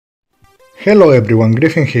Hello everyone,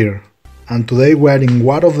 Griffin here, and today we are in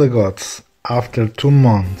War of the Gods after 2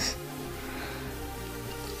 months.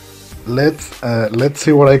 Let's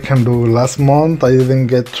see what I can do. Last month I didn't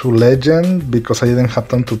get to Legend because I didn't have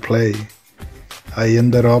time to play. I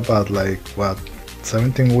ended up at like, what,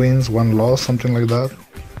 17 wins, 1 loss, something like that,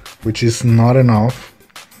 which is not enough,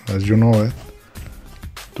 as you know it,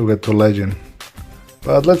 to get to Legend.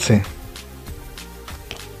 But let's see.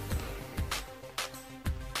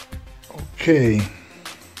 Okay.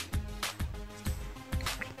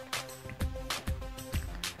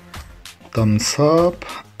 Thumbs up,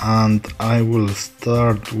 and I will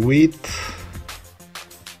start with...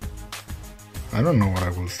 I don't know what I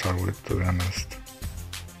will start with, to be honest.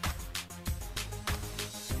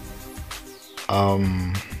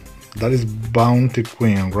 That is Bounty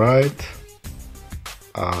Queen, right?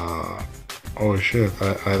 Oh shit,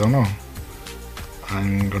 I don't know.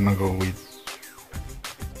 I'm gonna go with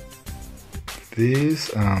this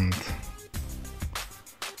and...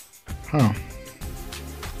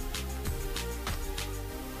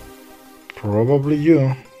 Probably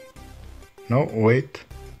you. No, wait.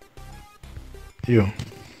 You.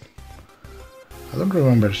 I don't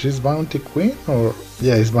remember, she's Bounty Queen or...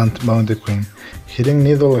 Yeah, it's Bounty Queen. Hidden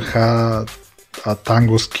Needle had a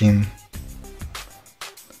Tango skin.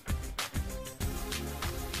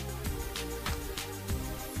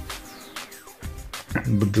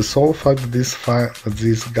 But the sole fact that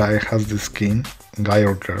this guy has the skin, guy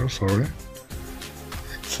or girl, sorry,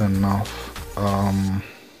 it's enough.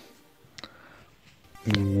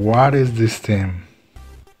 What is this team?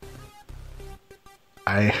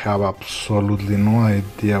 I have absolutely no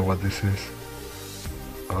idea what this is.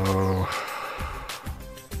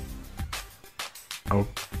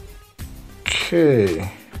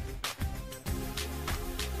 Okay.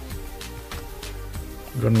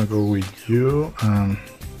 I'm gonna go with you and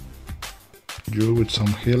you with some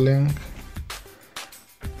healing.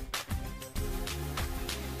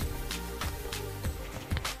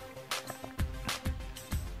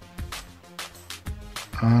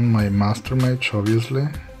 And my master mage, obviously.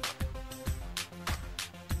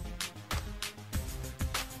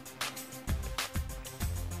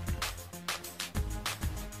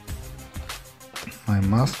 My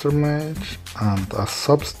master mage and a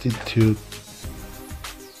substitute.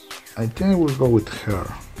 I think I will go with her.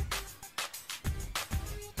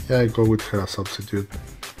 Yeah, I go with her as substitute.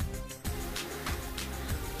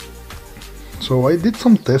 So I did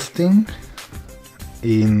some testing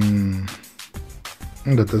in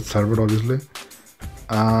the test server, obviously,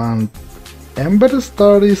 and Ember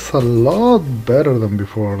Star is a lot better than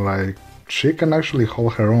before. Like, she can actually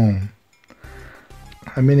hold her own.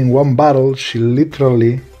 I mean, in one battle she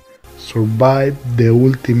literally survived the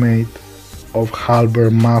ultimate of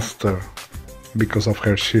Halberd Master because of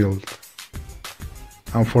her shield.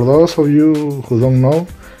 And for those of you who don't know,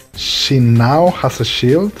 she now has a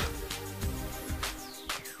shield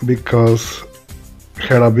because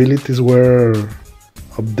her abilities were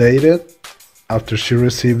updated after she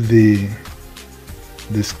received the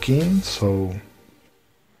skin, so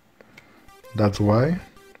that's why.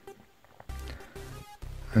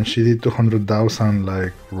 And she did 200,000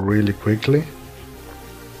 like really quickly.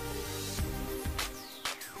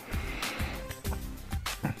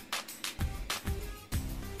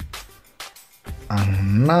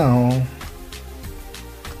 And now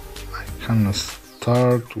I can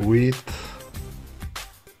start with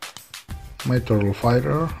my Turtle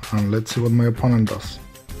Fighter, and let's see what my opponent does.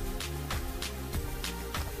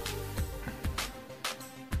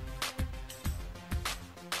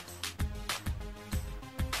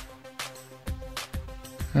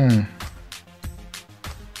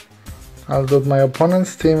 Although my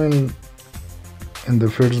opponent's team in the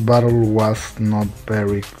first battle was not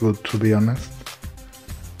very good, to be honest.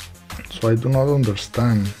 So I do not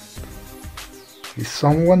understand. Is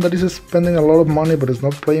someone that is spending a lot of money but is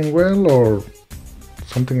not playing well, or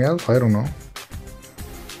something else? I don't know.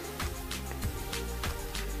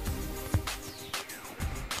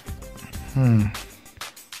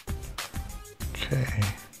 Okay.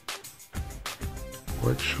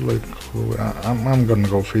 What should I go? I'm gonna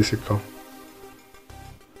go physical.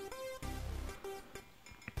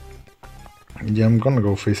 Yeah, I'm gonna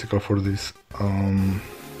go physical for this.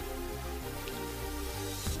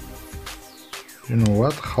 You know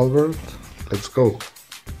what, Halberd? Let's go.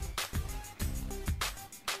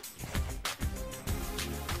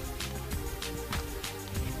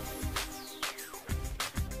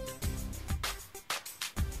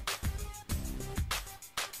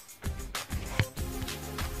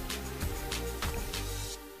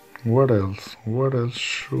 What else? What else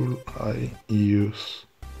should I use?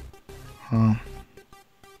 Um,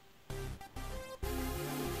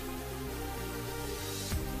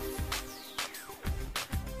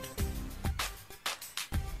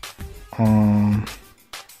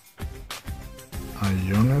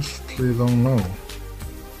 I honestly don't know.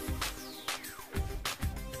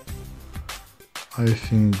 I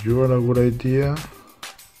think you are a good idea.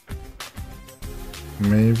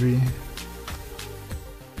 Maybe.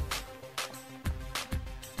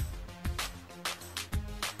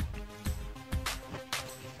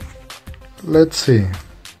 Let's see.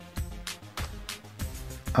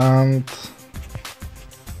 And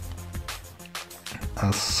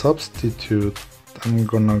as substitute, I'm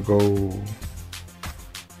gonna go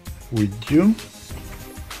with you.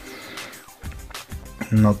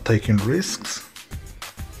 Not taking risks,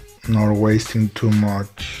 nor wasting too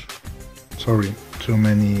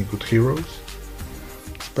many good heroes.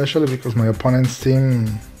 Especially because my opponent's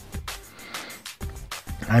team,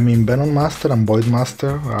 I mean, Venom Master and Void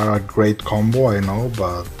Master are a great combo, I know,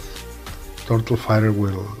 but Turtle Fighter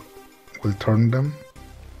will turn them.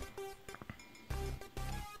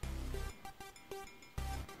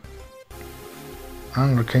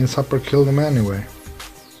 And Arcane Zapper killed him anyway.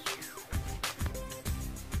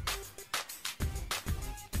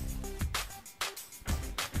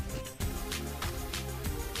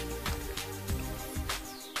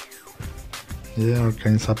 Yeah,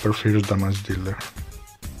 Arcane Zapper fierce damage dealer.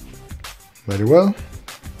 Very well.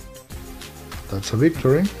 That's a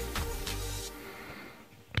victory.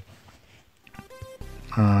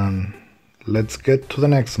 And let's get to the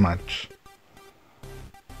next match.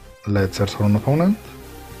 Let's search for an opponent.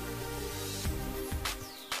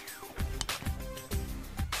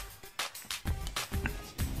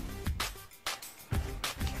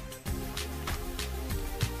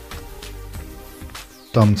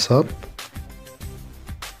 Thumbs up.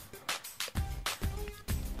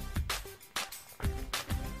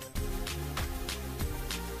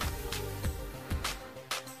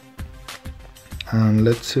 And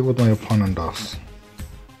let's see what my opponent does.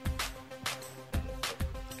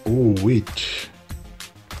 Ooh, Witch.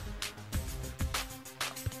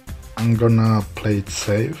 I'm gonna play it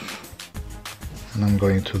safe. And I'm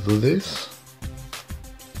going to do this.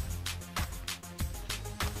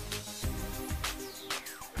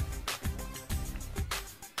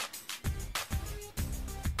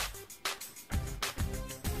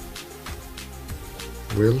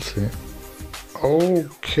 We'll see.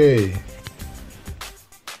 Okay.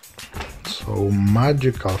 So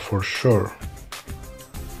magical for sure.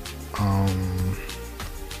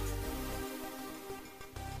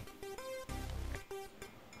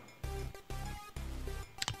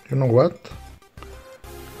 You know what?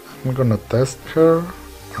 I'm gonna test her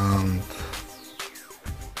and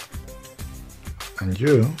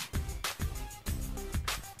you,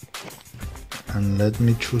 and let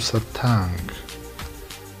me choose a tank.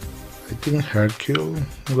 I think Hercule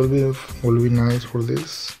will be nice for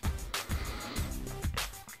this.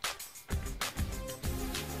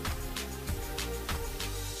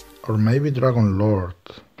 Or maybe Dragon Lord.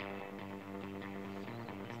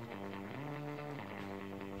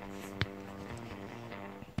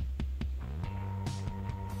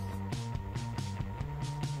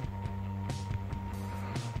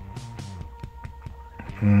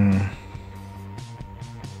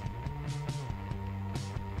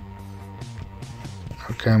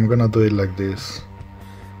 Okay, I'm gonna do it like this.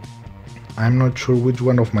 I'm not sure which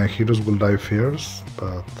one of my heroes will die first,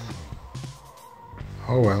 but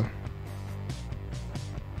oh well.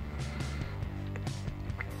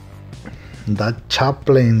 That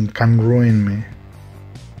Chaplain can ruin me.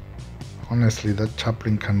 Honestly, that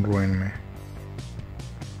Chaplain can ruin me.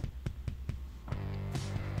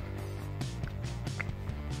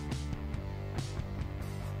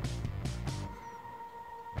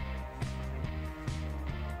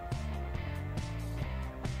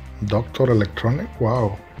 Dr. Electronic?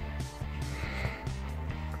 Wow.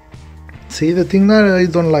 See, the thing that I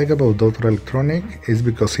don't like about Dr. Electronic is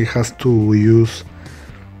because he has to use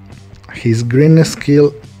his green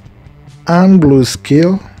skill and blue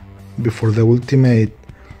skill before the ultimate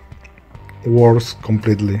works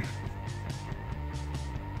completely.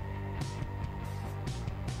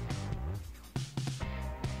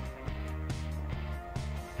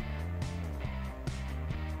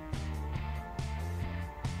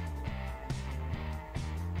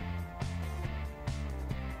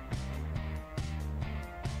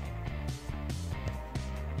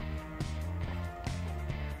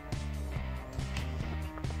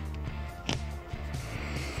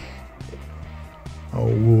 Oh,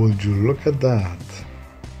 would you look at that?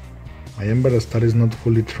 My Ember Star is not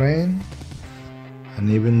fully trained. and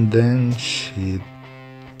even then she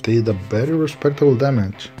did a very respectable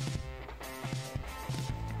damage.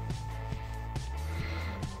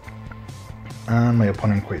 And my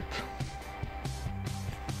opponent quit.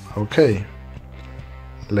 Okay,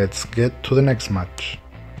 let's get to the next match.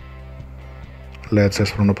 Let's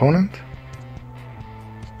explore an opponent.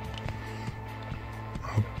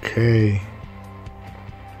 Okay.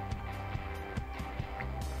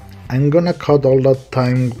 I'm gonna cut all that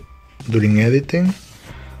time during editing,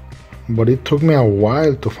 but it took me a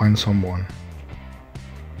while to find someone.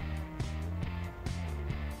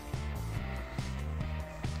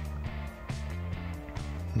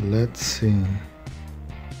 Let's see.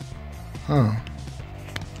 Huh.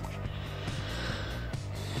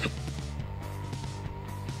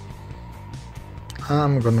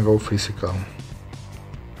 I'm gonna go physical.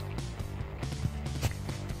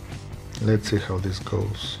 Let's see how this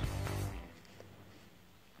goes.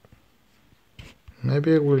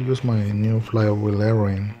 Maybe I will use my new flywheel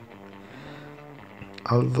heroine.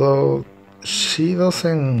 Although she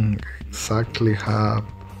doesn't exactly have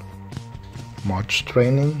much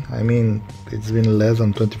training. I mean, it's been less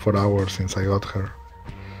than 24 hours since I got her.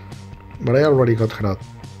 But I already got her at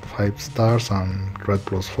 5 stars and red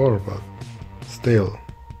 +4, but still.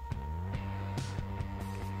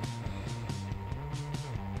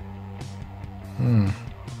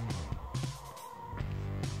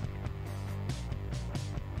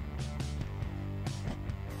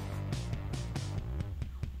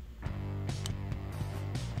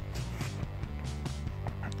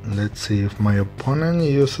 Let's see, if my opponent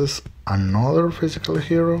uses another physical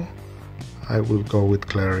hero, I will go with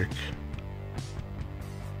Cleric.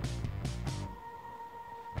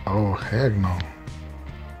 Oh, heck no.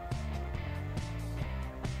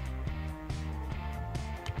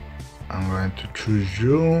 I'm going to choose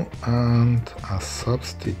you, and a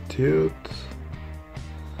substitute.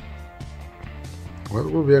 What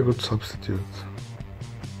would be a good substitute?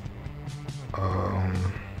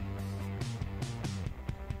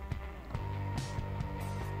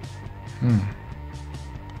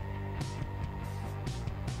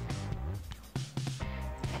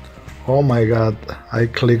 Oh my god, I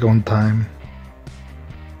click on time.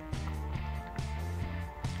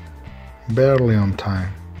 Barely on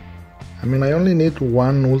time. I mean, I only need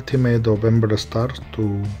one ultimate of Ember Star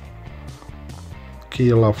to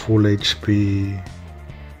kill a full HP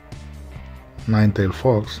Ninetale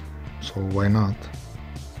Fox, so why not?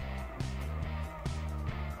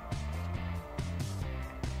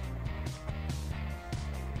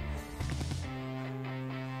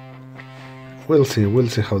 We'll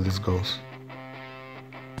see how this goes.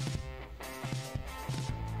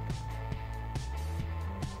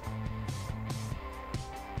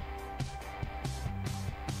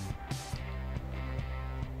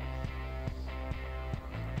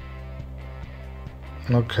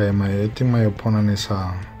 Okay, I think my opponent is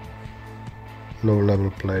a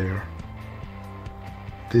low-level player.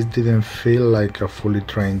 This didn't feel like a fully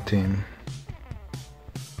trained team.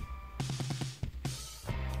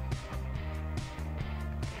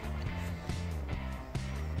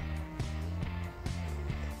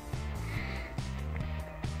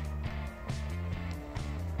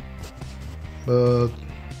 But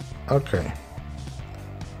okay,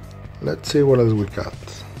 let's see what else we got.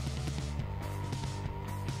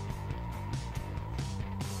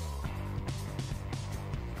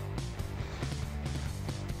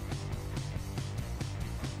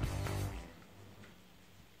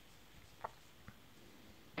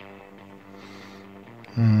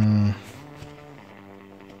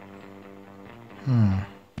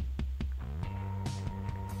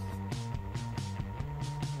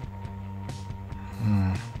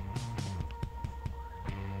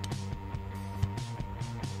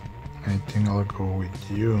 I think I'll go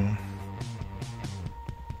with you.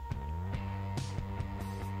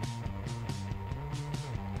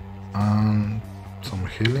 And some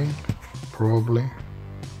healing, probably.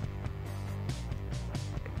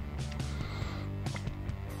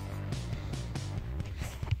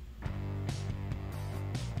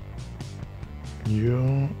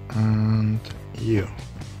 You and you.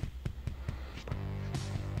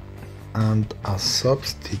 And a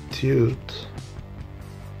substitute.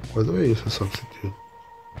 Why do I use a substitute?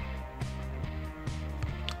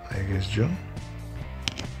 I guess you.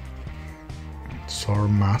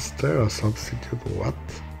 Sword Master, a substitute, what?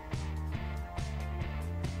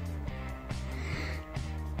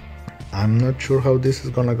 I'm not sure how this is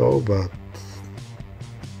gonna go, but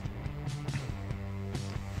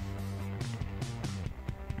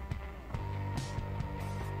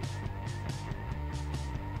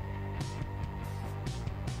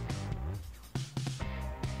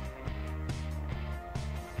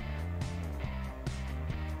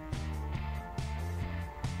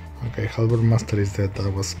Okay, Halberd Master is dead, that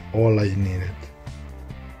was all I needed.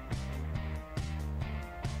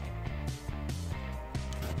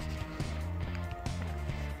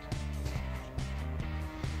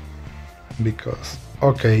 Because,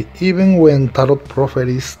 okay, even when Tarot Prophet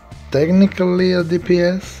is technically a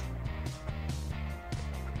DPS,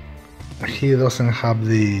 he doesn't have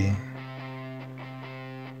the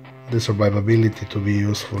survivability to be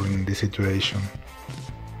useful in this situation.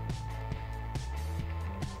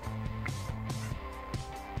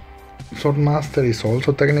 Swordmaster is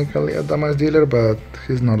also technically a damage dealer, but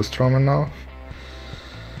he's not strong enough.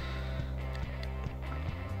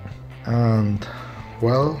 And,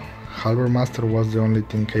 well, Halberd Master was the only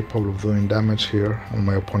thing capable of doing damage here on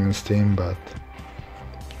my opponent's team, but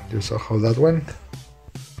you saw how that went.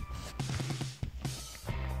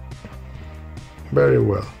 Very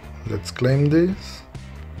well, let's claim this.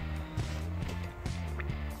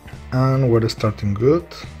 And we're starting good.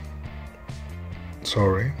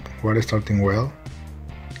 Sorry, we're starting well.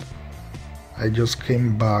 I just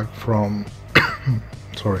came back from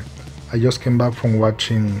I just came back from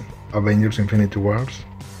watching Avengers Infinity Wars,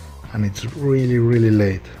 and it's really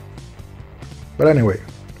late. But anyway,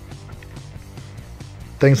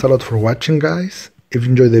 thanks a lot for watching, guys. If you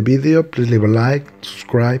enjoyed the video, please leave a like,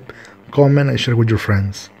 subscribe, comment and share with your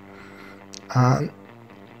friends. And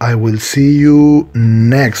I will see you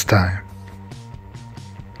next time.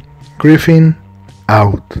 Griffin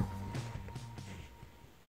out.